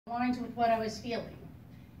aligned with what I was feeling.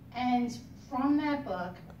 And from that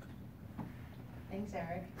book, thanks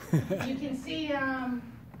Eric, you can see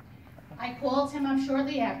I called him up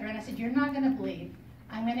shortly after and I said, you're not going to believe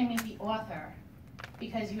I'm going to meet the author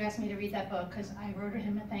because you asked me to read that book because I wrote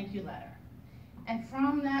him a thank you letter. And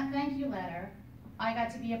from that thank you letter, I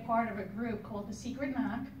got to be a part of a group called The Secret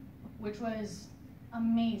Knock, which was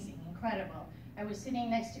amazing, incredible. I was sitting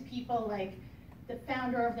next to people like the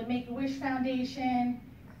founder of the Make-A-Wish Foundation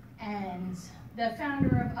and the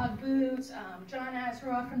founder of UGG Boots, John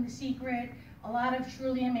Azeroff from The Secret, a lot of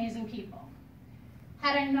truly amazing people.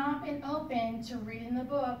 Had I not been open to reading the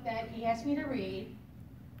book that he asked me to read,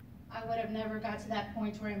 I would have never got to that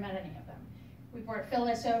point where I met any of them. We brought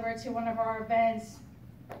Phyllis over to one of our events.